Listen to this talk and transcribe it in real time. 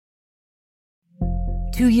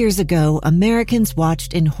2 years ago, Americans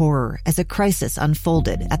watched in horror as a crisis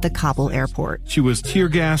unfolded at the Kabul airport. She was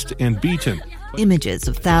tear-gassed and beaten. Images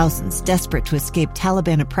of thousands desperate to escape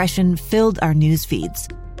Taliban oppression filled our news feeds.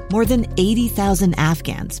 More than 80,000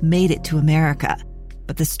 Afghans made it to America.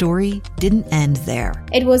 But the story didn't end there.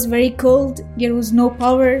 It was very cold. There was no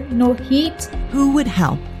power, no heat. Who would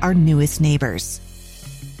help our newest neighbors?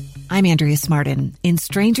 I'm Andrea Smartin. In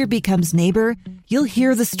Stranger Becomes Neighbor, you'll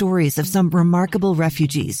hear the stories of some remarkable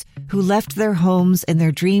refugees who left their homes and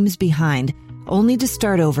their dreams behind, only to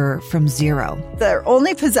start over from zero. Their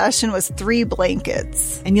only possession was 3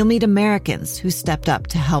 blankets. And you'll meet Americans who stepped up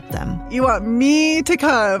to help them. You want me to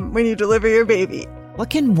come when you deliver your baby. What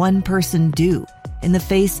can one person do in the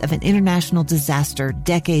face of an international disaster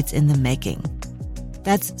decades in the making?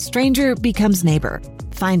 That's Stranger Becomes Neighbor.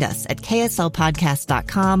 Find us at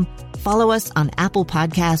kslpodcast.com. Follow us on Apple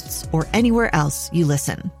Podcasts or anywhere else you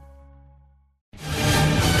listen.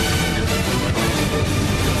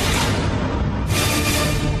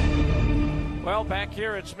 Well, back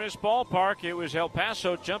here at Smith's Ballpark, it was El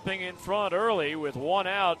Paso jumping in front early with 1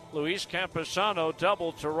 out. Luis Camposano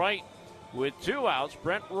doubled to right with 2 outs.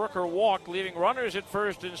 Brent Rooker walked, leaving runners at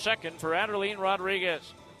first and second for Adelín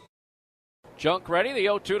Rodriguez. Junk ready, the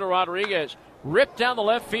 0-2 to Rodriguez. Ripped down the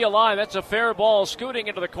left field line. That's a fair ball scooting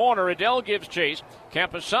into the corner. Adell gives chase.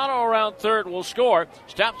 Camposano around third will score.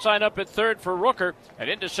 Stop sign up at third for Rooker. And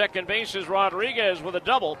into second base is Rodriguez with a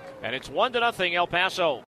double. And it's 1-0 El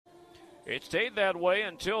Paso. It stayed that way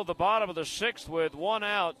until the bottom of the 6th with 1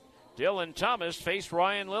 out. Dylan Thomas faced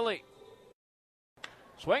Ryan Lilly.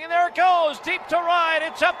 Swinging, there it goes. Deep to right.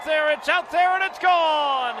 It's up there. It's out there, and it's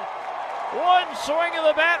gone. One swing of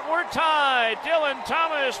the bat, we're tied. Dylan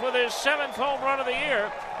Thomas with his 7th home run of the year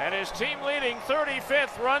and his team-leading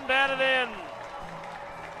 35th run batted in.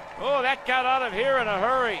 Oh, that got out of here in a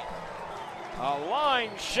hurry. A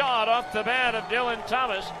line shot off the bat of Dylan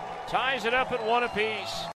Thomas ties it up at 1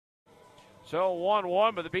 apiece. So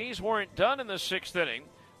 1-1, but the Bees weren't done in the 6th inning.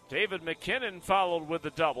 David McKinnon followed with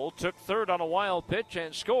the double, took third on a wild pitch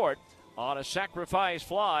and scored on a sacrifice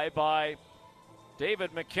fly by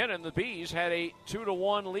David McKinnon. The Bees had a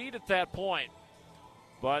 2-1 lead at that point.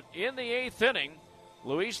 But in the 8th inning,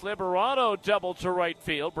 Luis Liberato doubled to right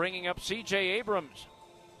field, bringing up C.J. Abrams.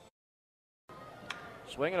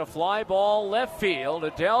 Swinging a fly ball left field.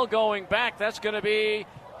 Adell going back. That's going to be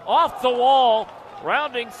off the wall.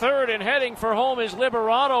 Rounding third and heading for home is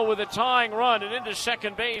Liberato with a tying run. And into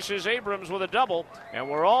second base is Abrams with a double. And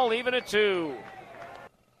we're all even at 2.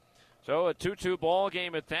 So a 2-2 ball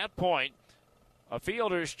game at that point. A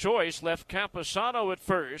fielder's choice left Camposano at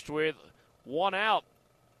first with 1 out.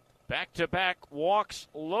 Back-to-back walks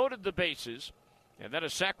loaded the bases. And then a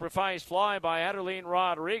sacrifice fly by Adelín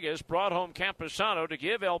Rodriguez brought home Camposano to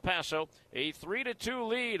give El Paso a 3-2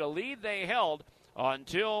 lead, a lead they held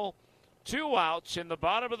until 2 outs in the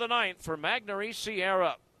bottom of the 9th for Magneuris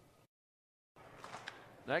Sierra.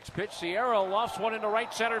 Next pitch, Sierra lofts one into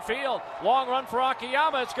right center field. Long run for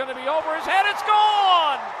Akiyama. It's going to be over his head. It's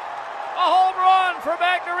gone! A home run for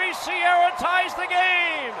Magneuris Sierra ties the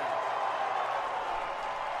game.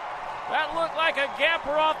 That looked like a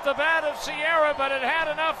gamper off the bat of Sierra, but it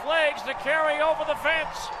had enough legs to carry over the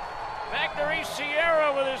fence. Magneuris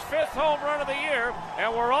Sierra with his 5th home run of the year,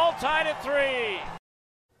 and we're all tied at 3.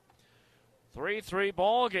 3-3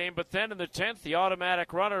 ball game, but then in the 10th, the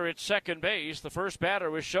automatic runner at second base. The first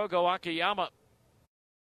batter was Shogo Akiyama.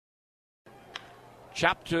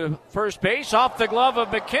 Chopped to first base, off the glove of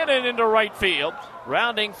McKinnon into right field.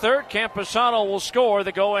 Rounding third, Camposano will score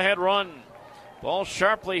the go-ahead run. Ball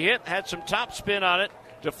sharply hit, had some top spin on it,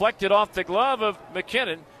 deflected off the glove of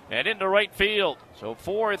McKinnon and into right field. So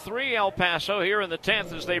 4-3 El Paso here in the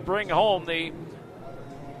 10th as they bring home the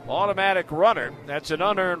automatic runner. That's an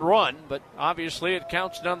unearned run, but obviously it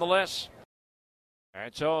counts nonetheless.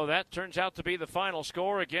 And so that turns out to be the final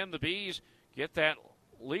score. Again, the Bees get that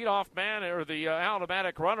leadoff man, or the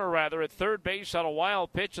automatic runner rather, at third base on a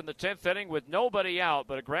wild pitch in the 10th inning with nobody out,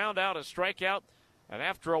 but a ground out, a strikeout, and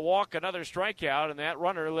after a walk, another strikeout, and that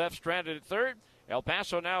runner left stranded at third. El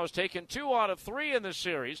Paso now has taken 2 out of 3 in this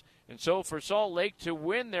series, and so for Salt Lake to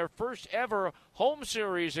win their first ever home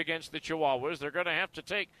series against the Chihuahuas, they're going to have to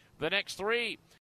take the next 3.